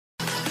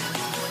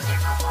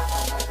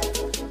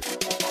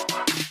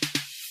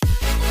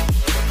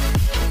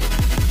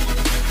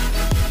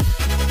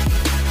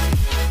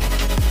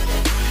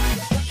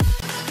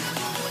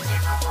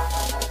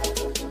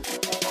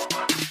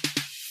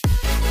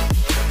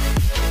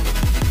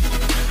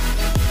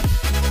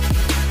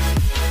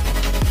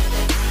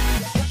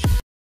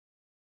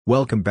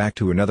Welcome back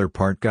to another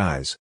part,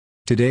 guys.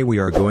 Today we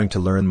are going to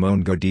learn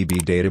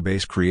MongoDB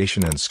database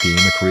creation and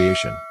schema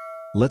creation.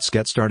 Let's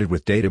get started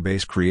with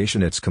database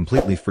creation. It's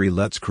completely free.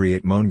 Let's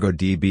create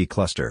MongoDB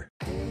cluster.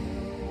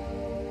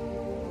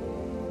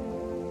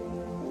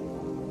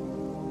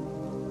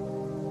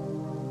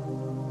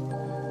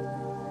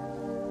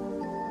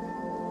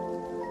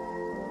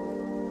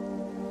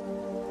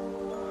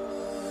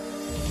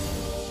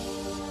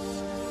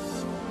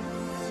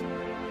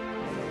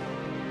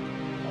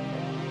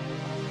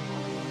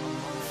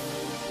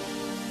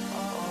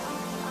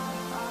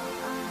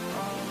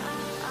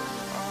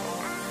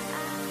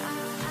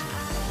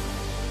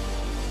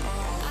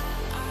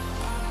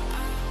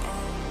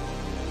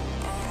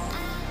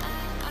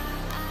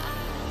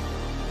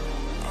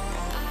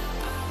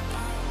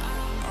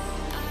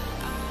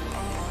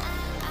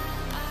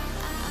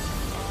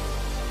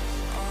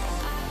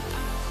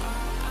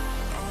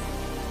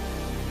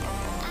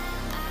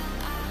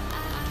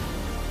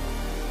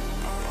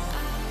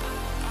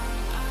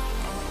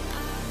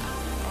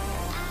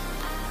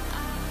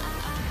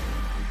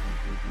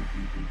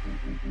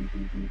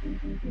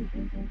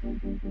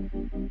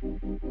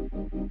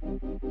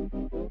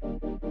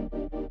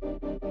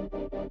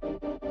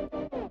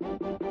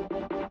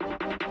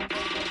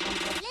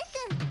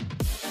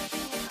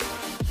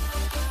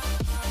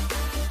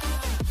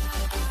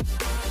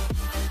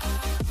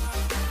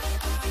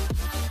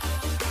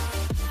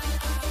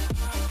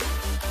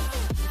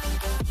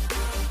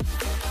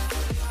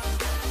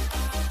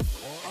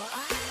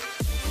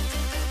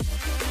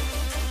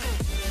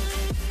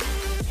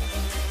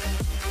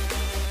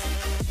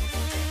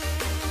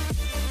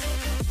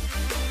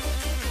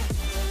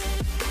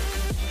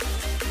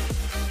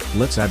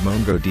 Let's add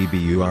MongoDB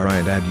URI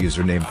and add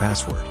username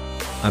password.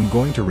 I'm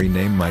going to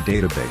rename my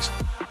database.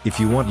 If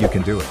you want, you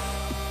can do it.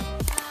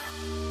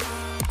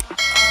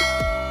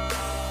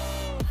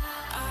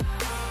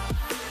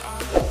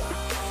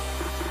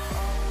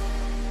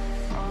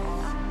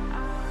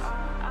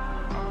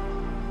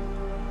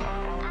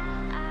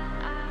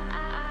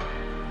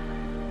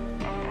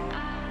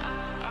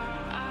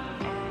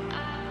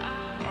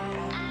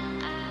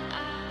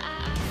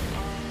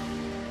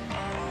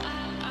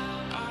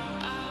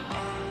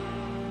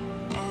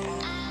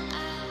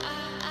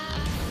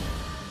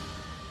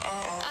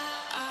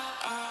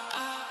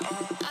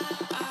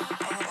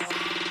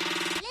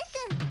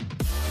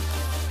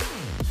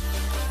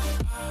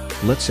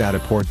 Let's add a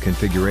port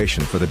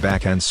configuration for the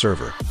backend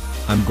server.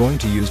 I'm going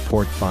to use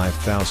port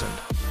 5000.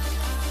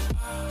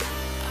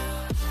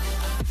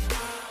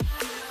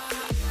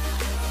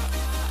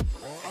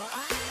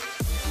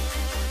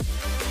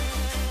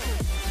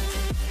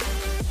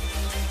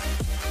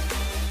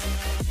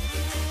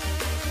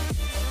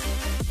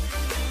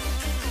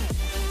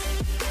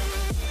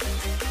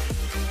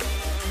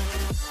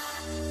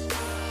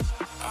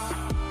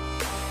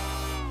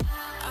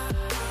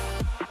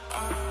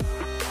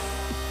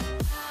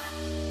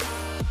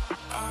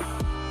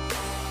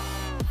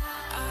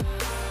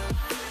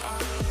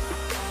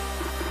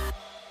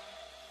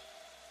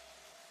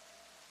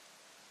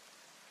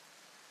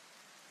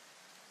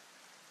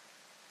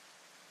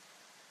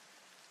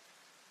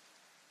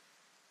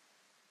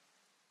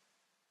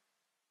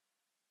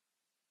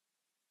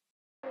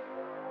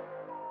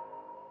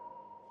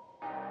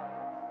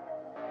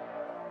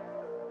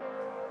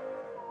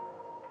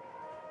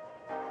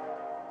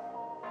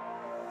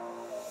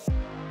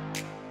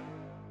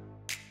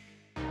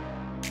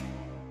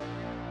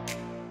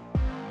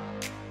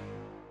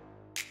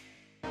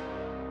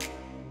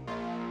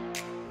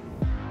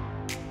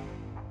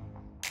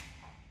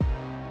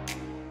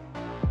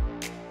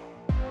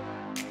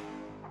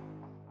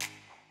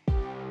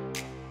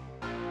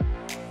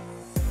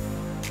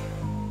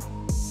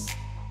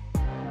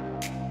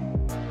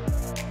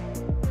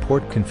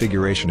 Port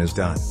configuration is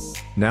done.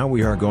 Now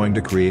we are going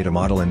to create a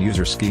model and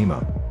user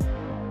schema.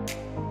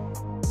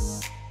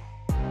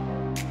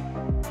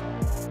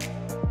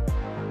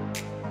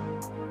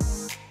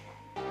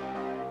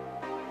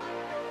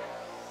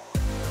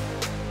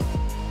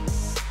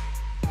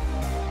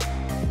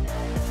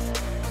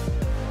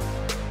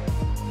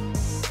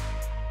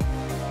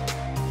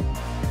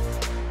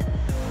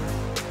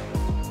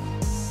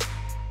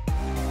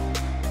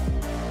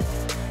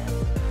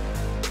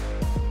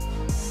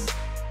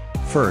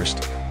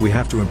 First, we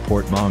have to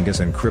import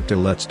Mongoose and Crypto.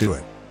 Let's do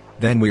it.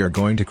 Then we are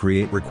going to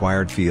create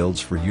required fields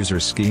for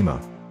user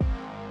schema.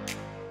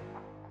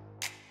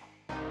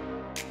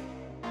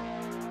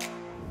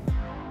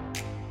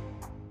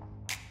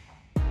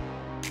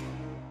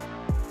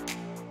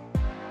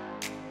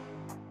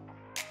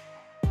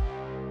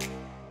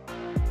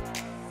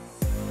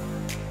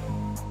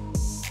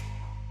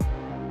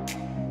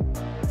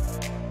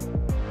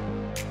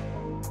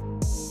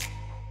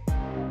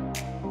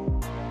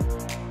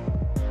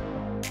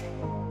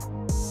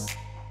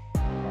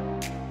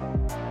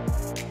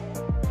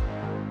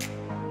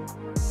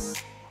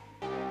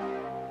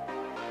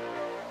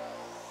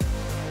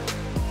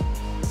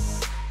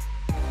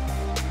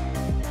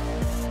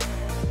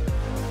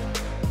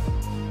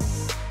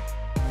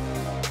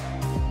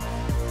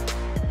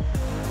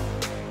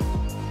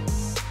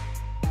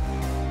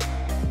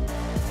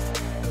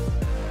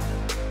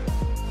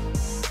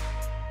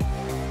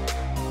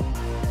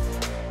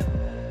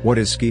 What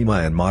is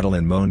schema and model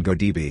in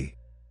MongoDB?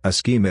 A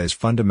schema is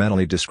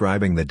fundamentally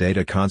describing the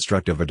data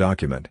construct of a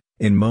document,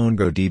 in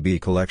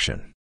MongoDB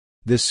collection.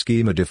 This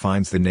schema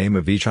defines the name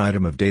of each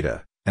item of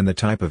data, and the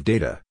type of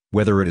data,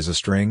 whether it is a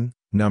string,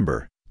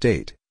 number,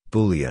 date,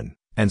 boolean,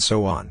 and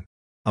so on.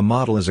 A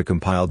model is a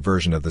compiled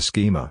version of the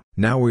schema.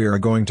 Now we are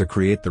going to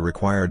create the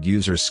required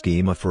user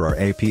schema for our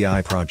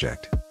API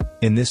project.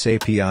 In this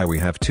API we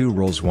have two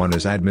roles, one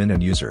is admin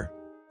and user.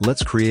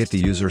 Let's create the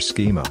user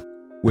schema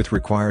with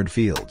required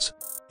fields.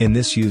 In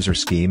this user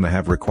schema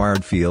have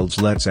required fields,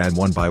 let's add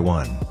one by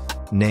one.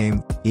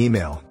 Name,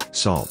 email,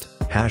 salt,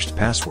 hashed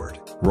password,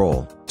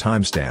 role,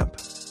 timestamp.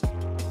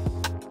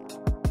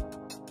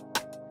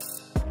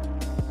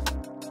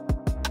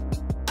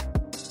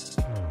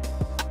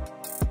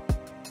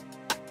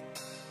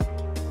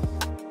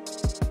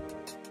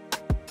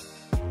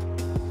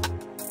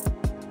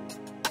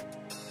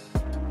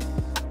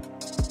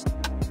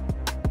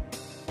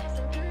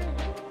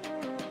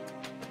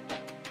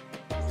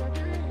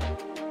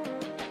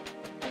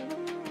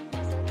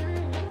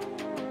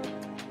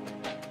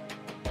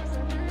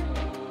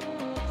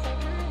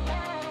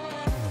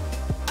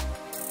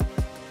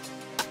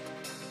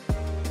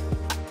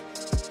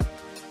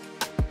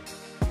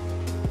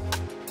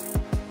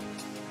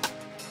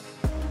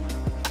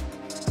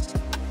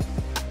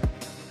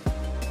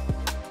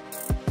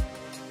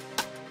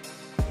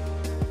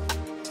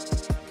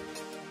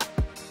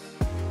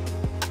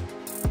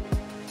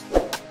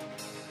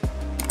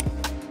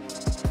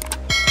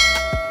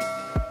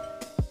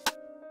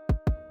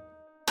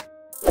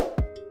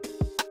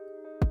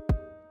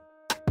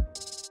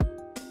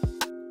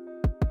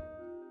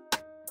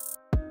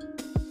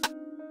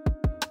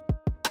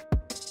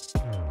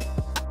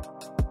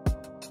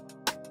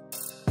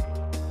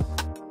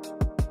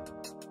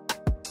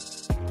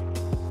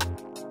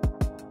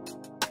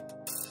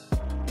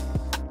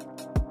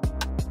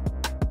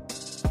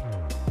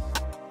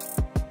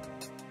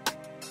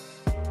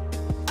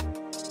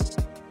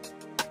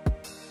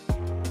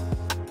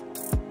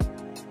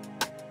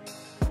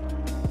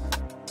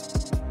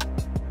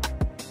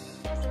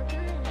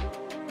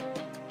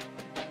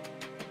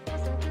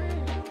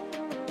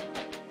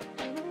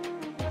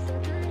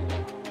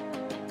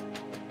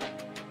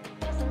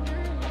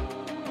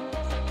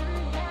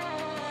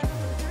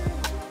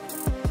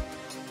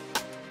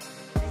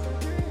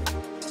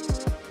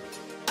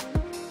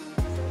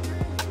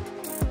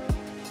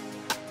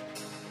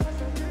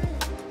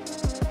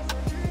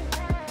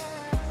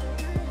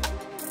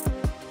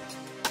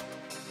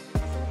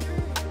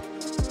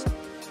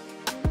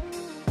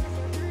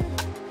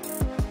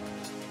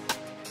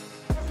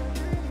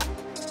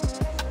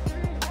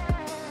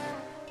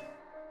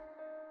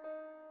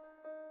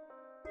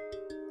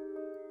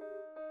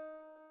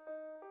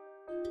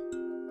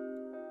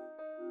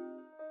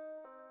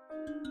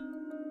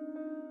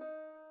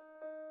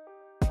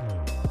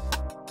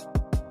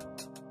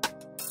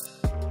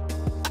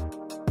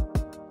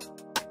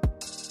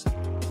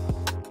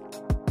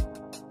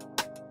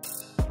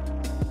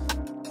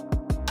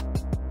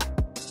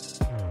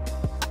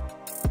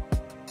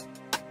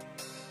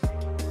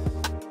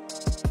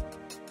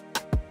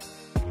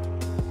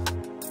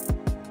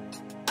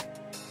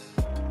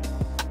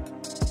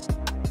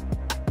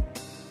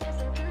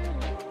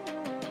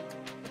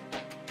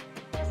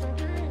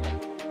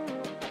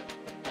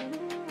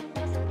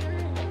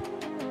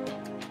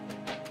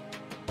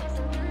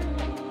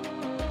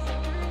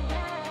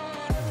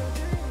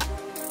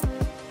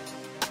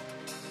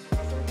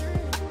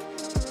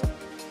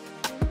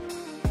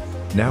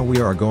 Now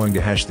we are going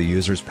to hash the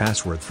user's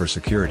password for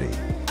security.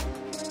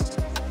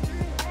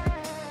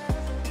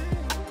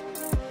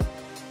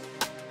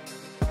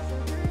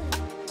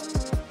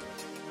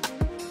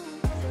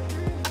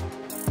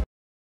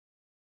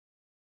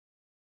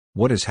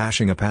 What is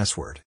hashing a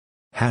password?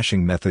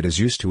 Hashing method is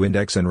used to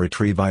index and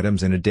retrieve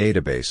items in a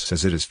database,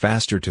 as it is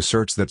faster to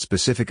search that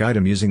specific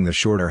item using the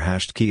shorter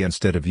hashed key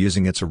instead of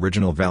using its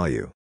original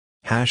value.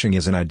 Hashing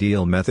is an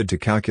ideal method to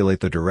calculate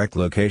the direct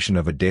location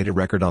of a data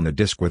record on the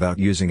disk without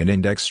using an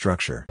index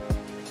structure.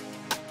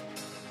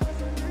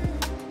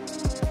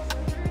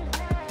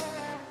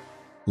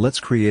 Let's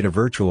create a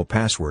virtual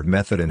password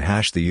method and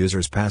hash the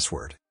user's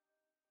password.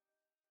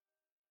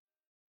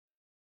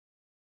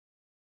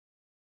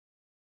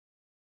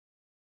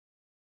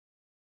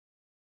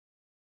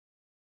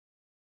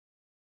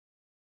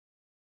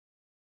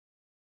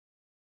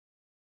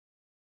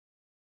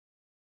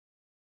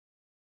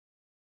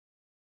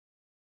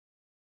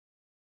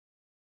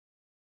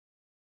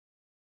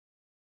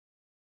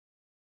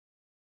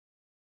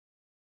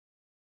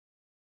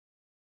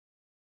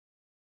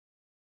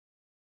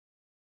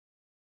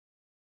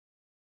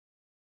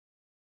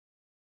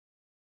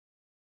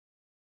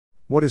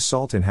 What is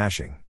salt in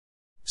hashing?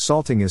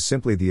 Salting is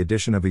simply the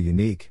addition of a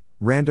unique,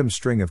 random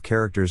string of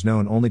characters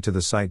known only to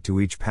the site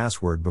to each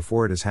password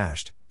before it is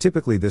hashed.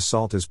 Typically this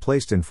salt is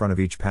placed in front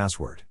of each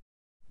password.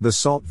 The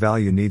salt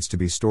value needs to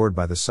be stored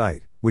by the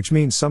site, which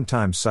means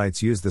sometimes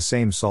sites use the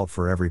same salt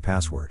for every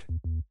password.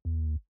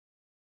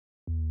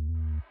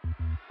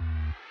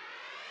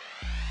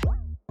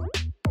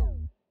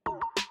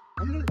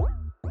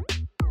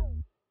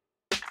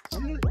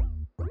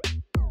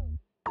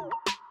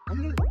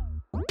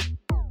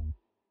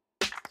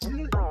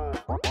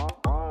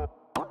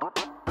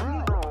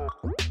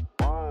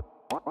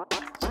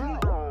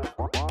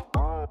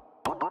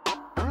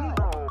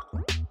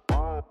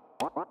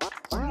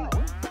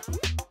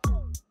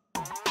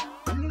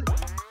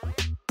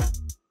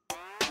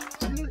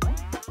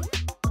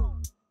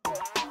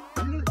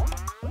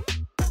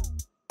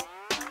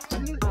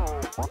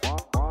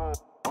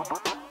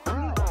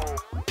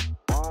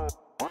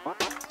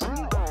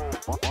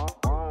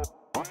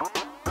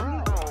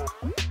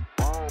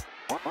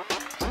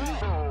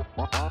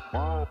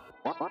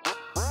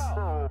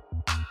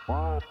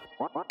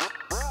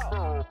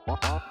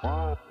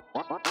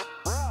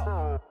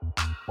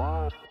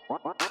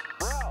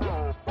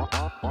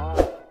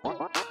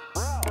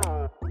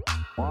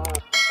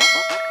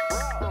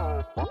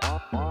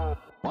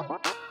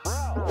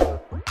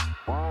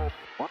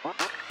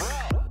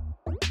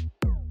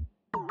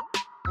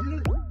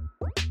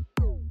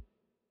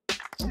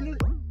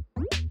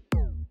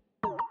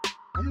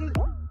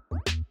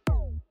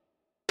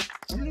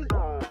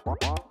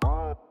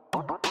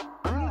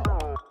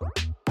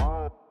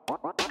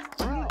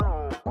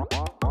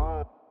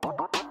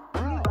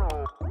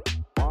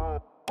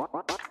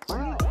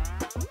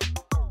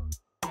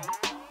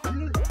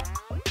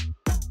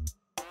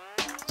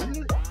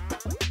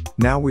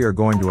 Now we are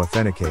going to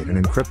authenticate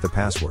and encrypt the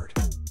password.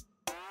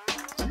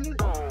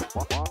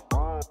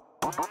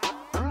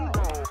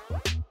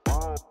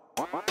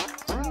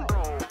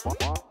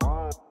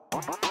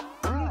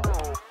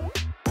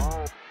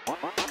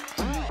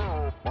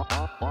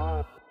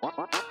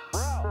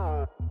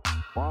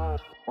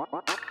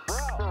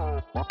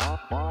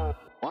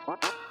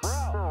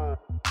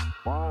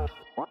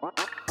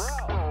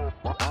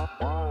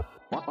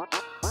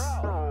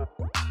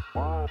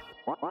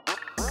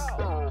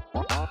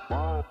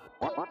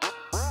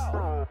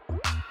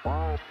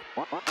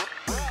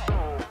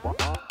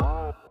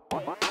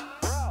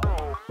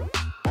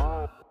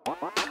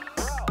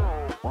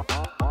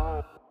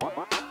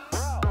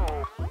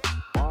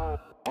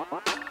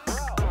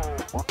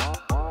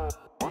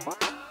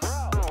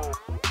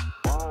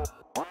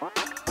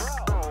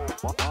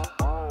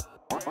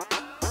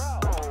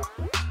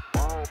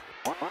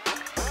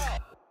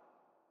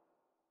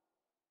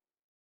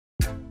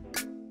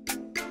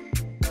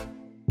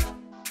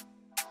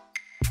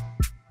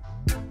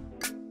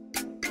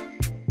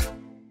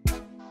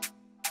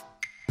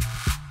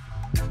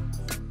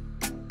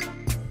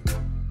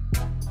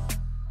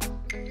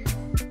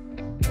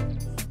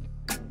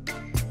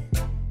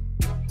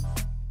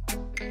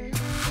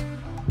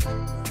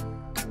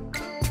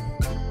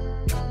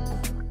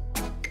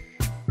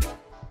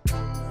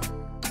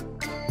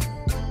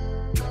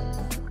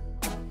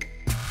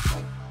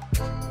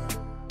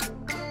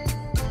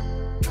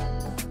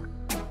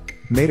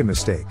 Made a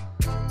mistake.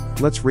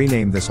 Let's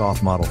rename this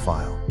auth model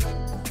file.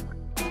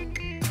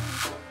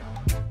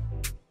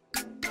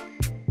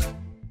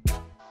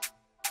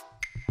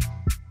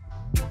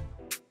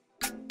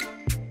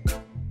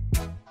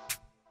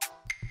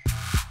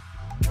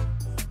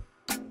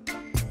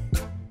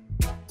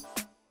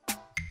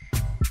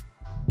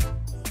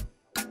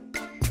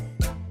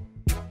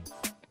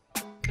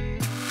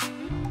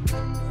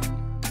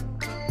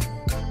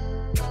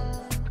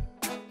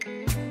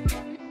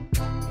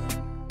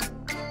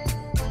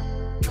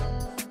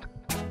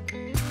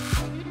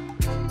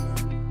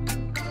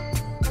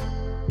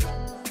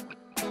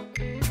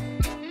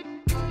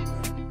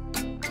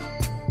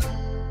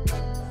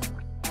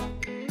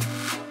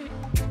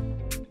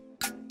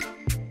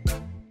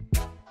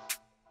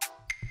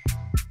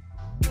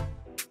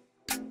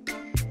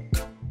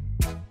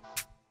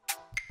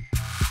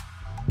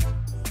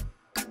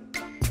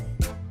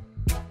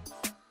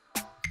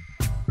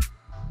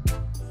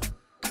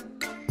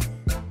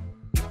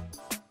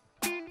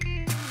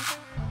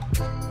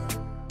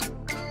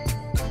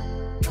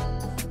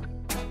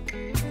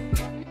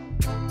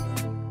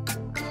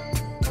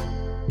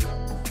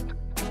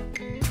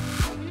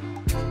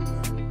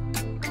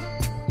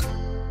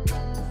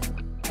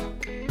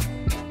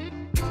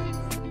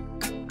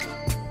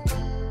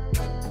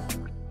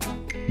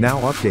 Now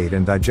update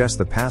and digest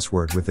the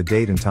password with the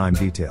date and time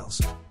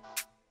details.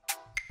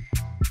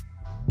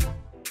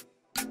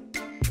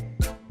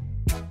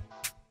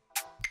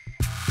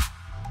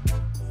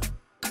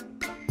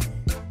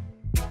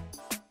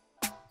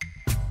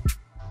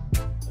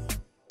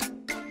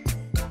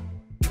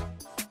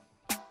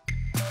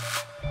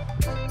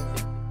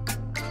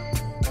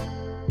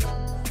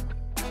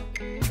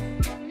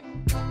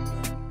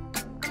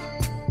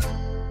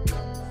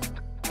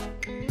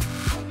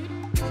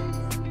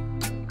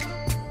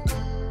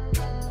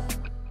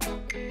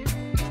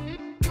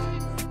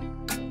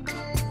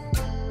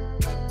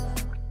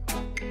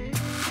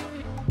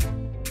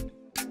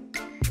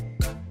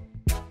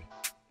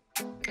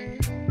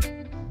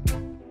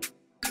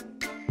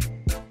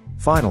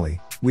 Finally,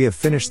 we have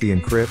finished the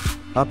encrypt,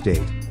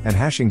 update, and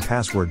hashing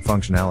password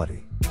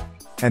functionality.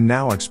 And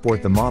now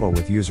export the model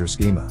with user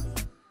schema.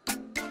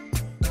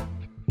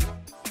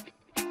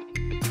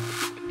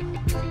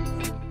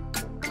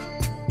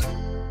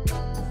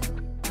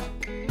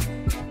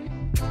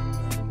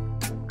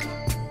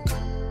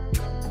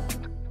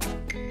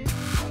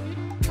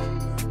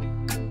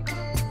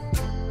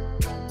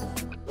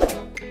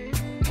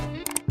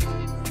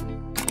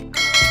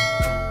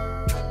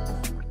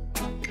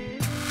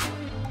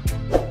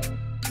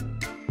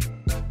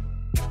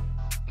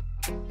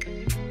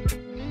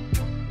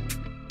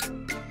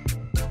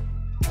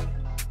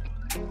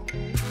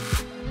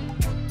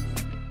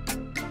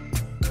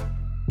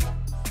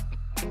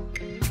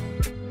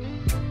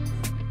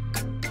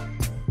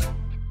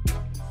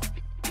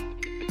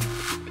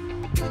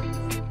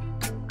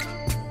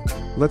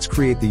 Let's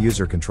create the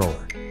user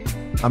controller.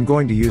 I'm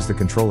going to use the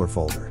controller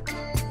folder.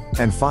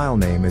 And file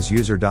name is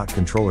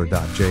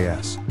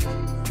user.controller.js.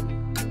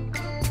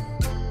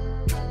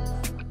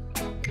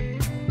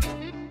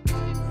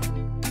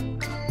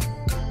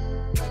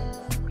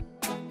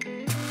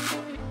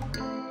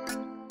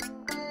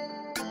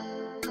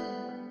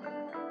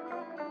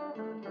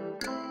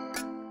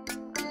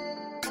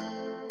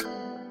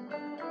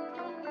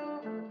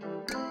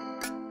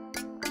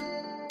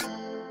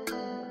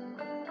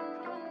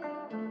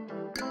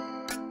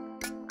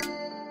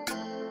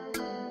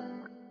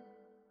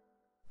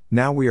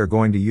 Now we are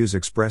going to use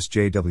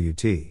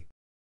express.jwt.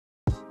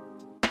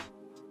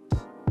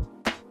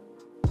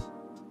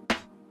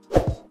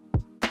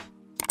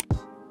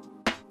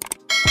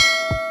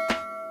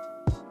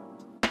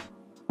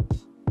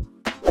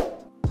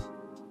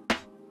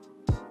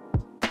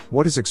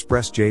 What is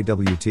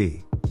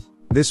express.jwt?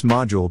 This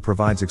module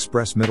provides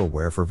Express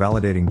middleware for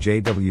validating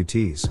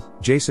JWTs,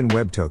 JSON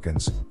Web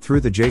Tokens, through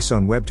the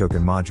JSON Web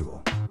Token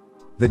module.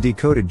 The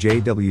decoded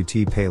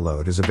JWT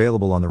payload is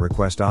available on the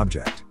request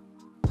object.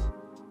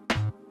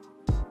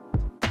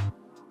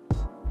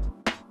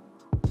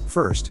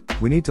 First,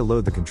 we need to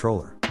load the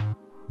controller.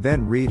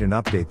 Then read and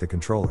update the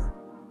controller.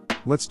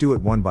 Let's do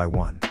it one by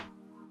one.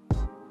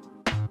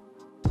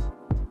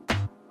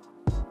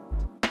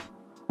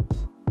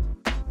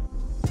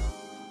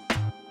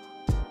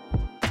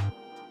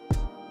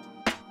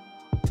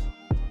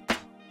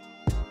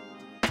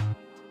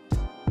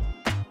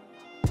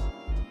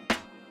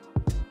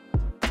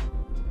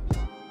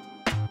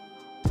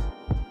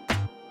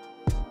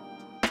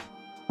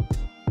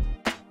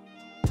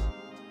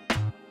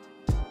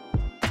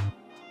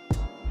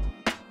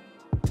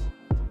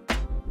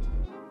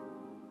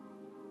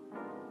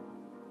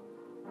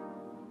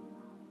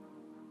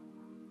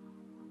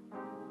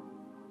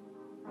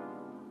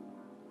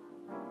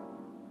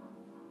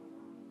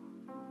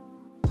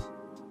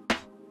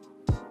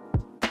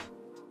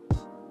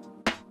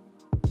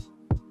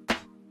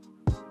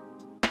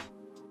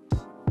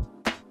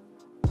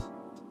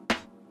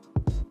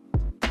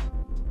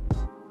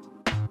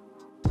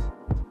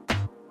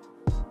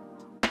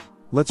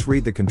 Let's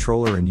read the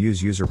controller and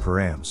use user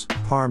params.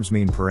 Params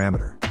mean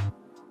parameter.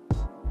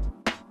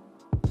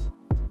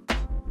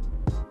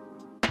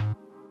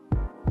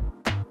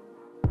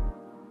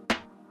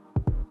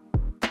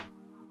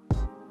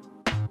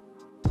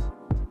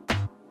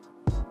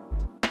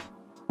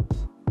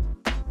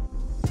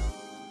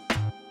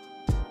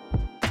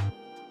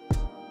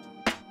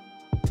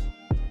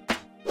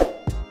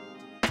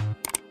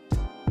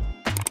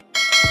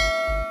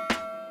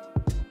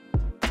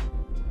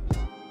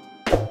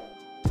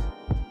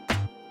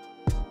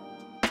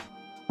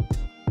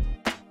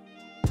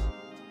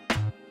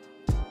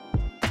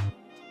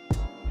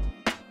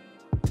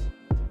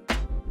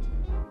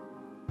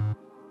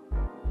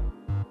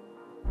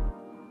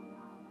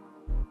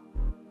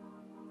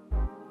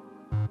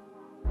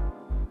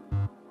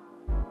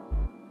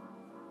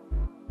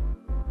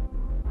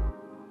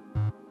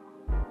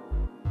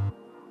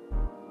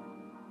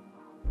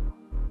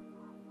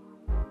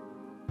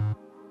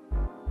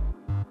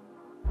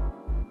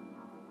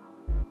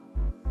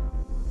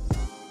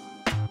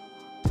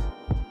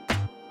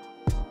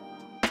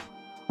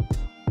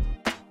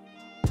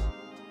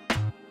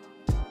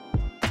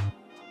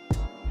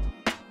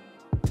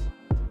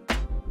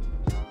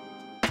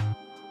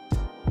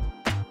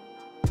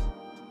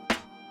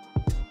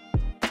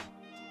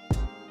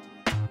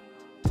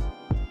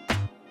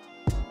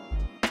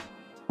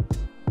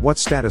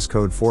 What's status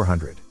code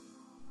 400?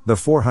 The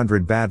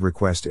 400 bad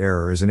request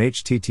error is an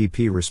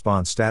HTTP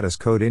response status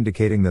code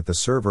indicating that the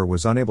server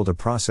was unable to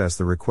process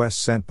the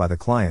request sent by the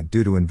client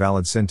due to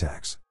invalid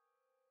syntax.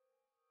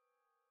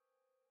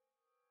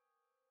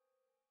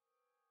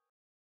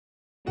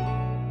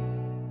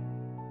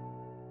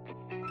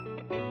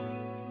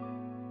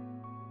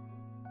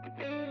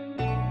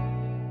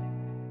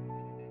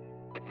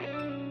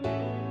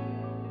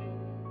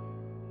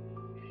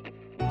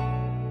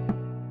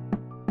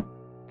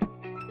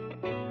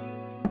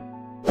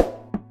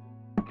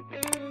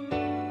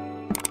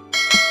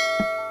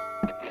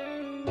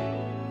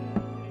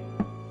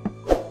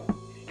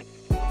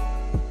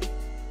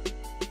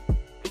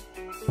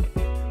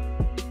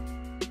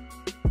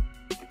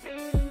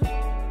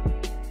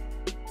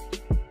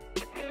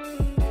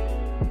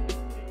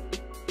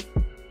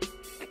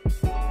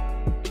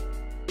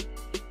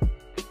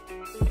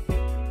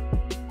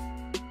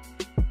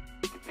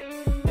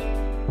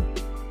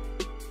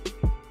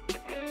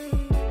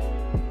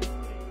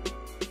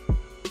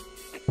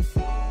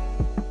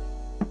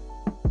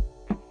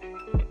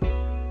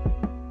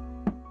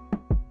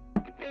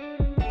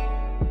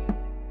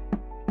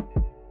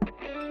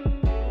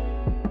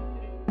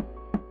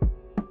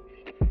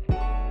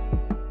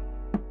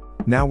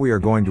 Now we are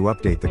going to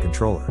update the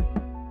controller.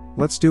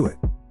 Let's do it.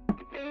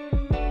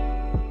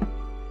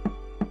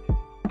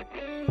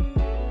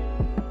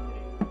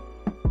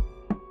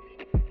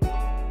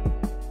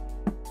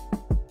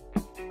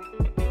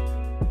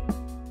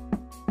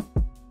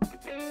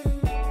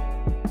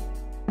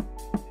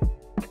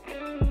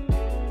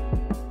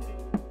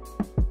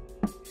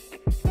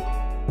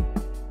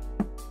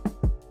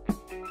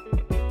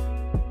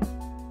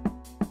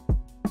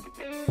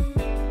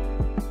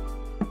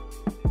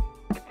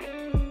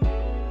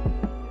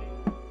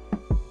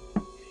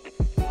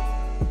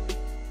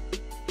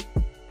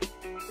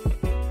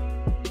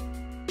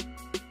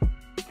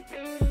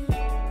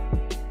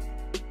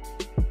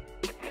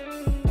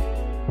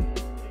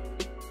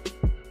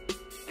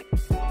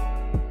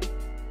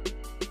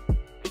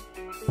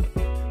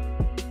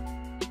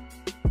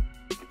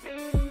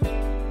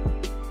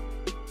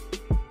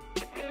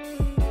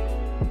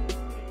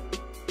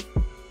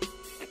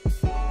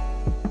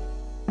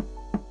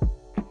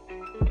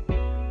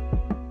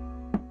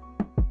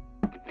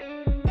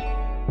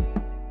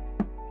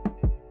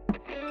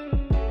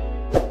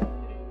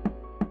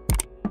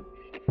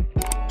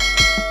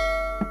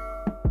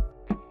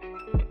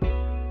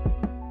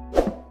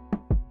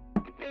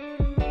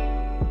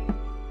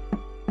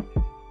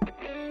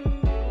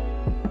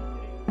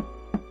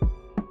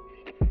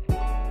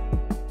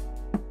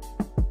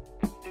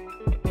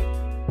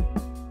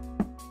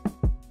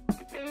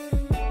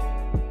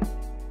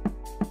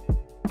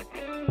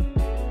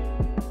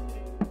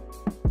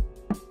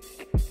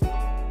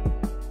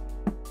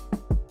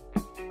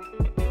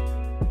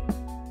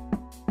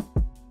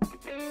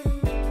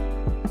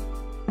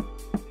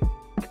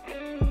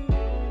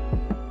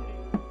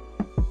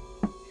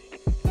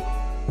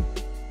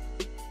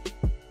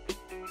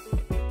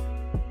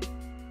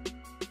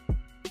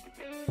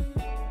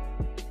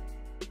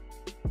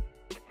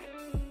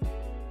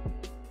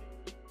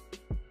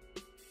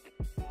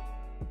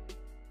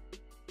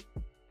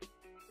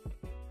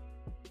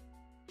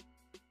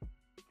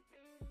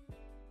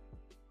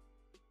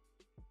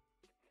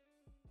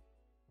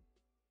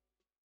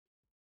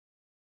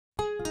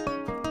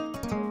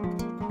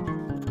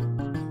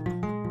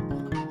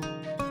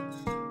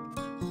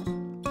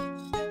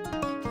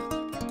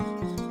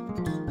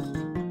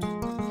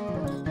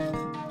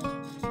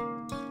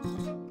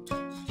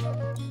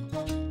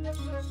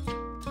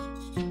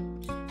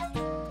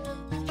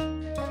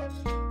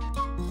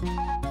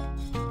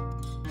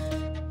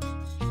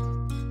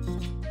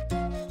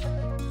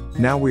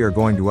 Now we are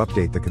going to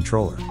update the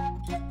controller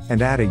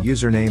and add a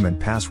username and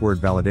password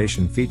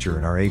validation feature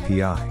in our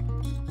API.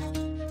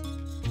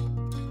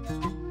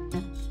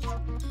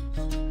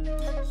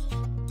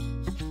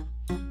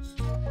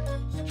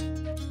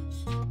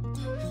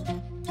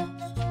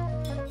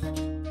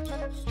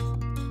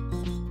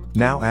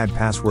 Now add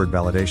password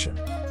validation.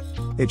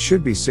 It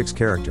should be 6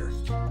 character.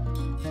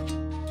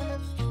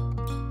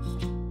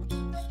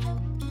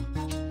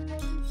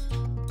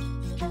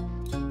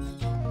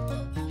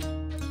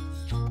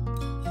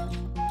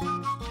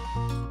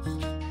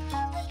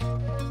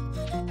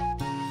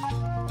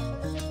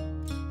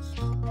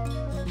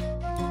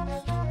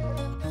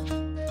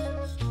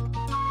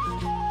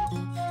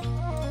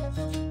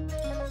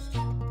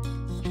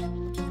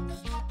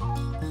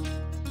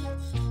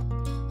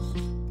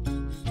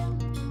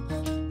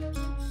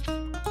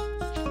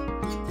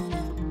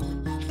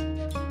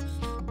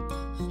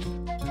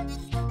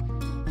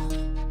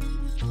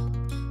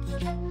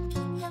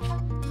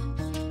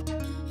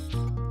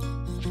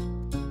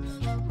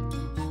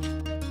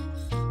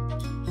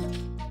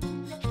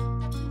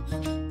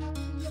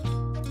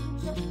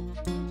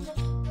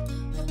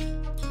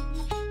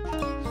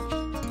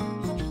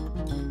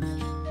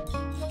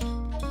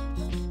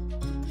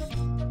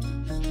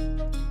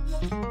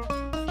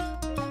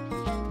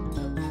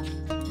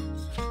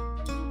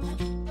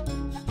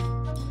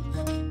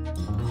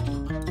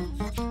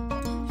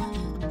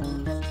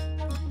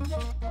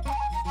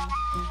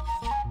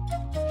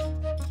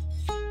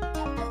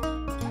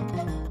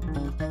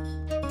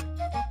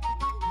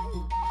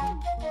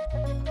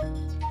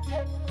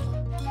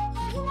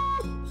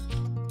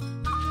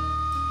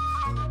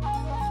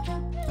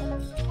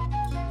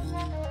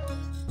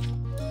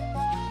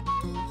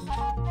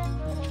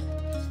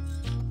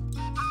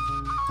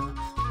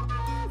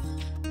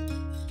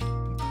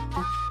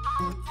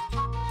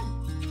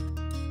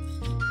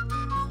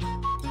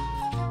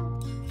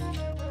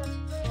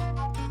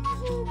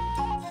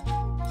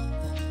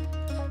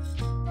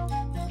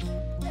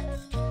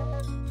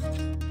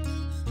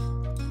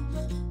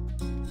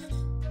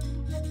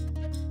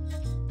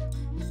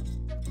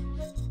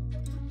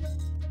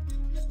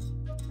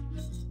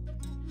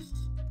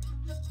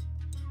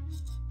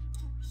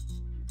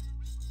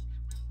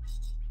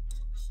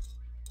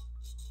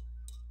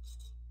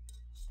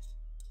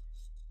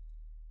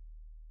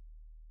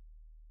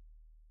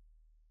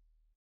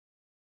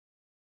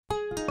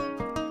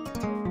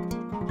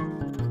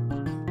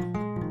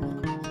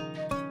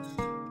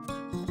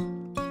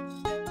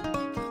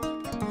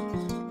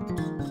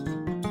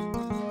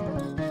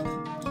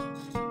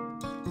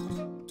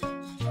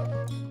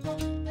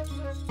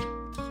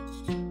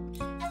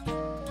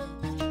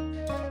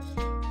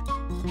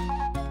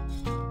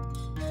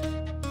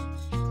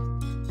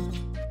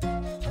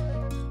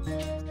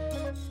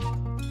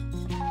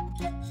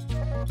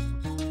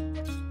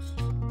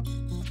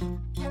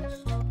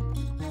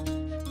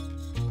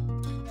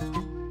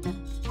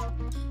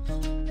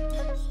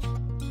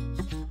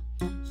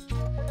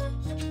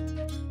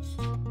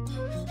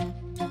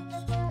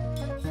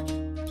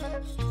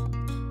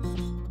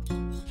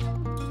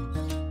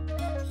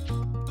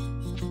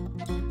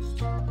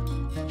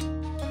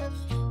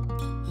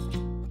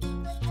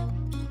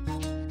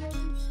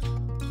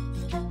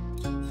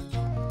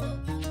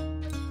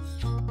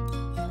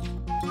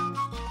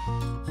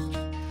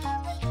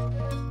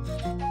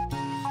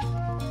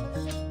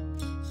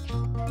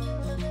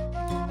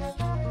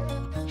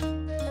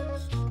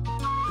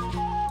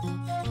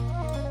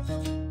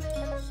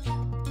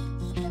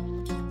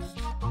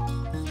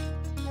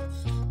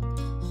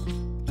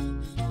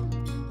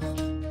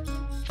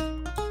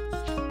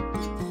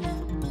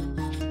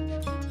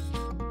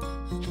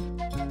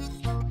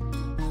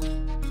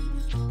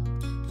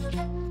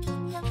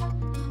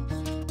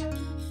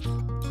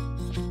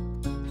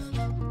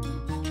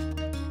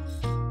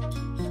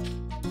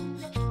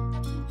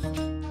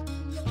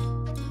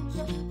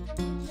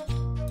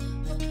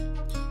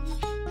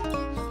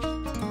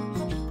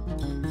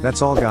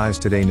 That's all guys,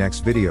 today next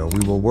video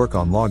we will work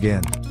on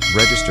login,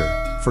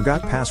 register,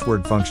 forgot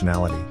password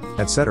functionality,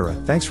 etc.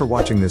 Thanks for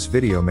watching this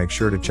video. Make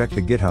sure to check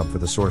the GitHub for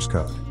the source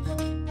code.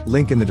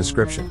 Link in the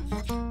description.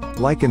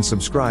 Like and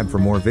subscribe for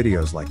more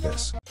videos like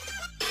this.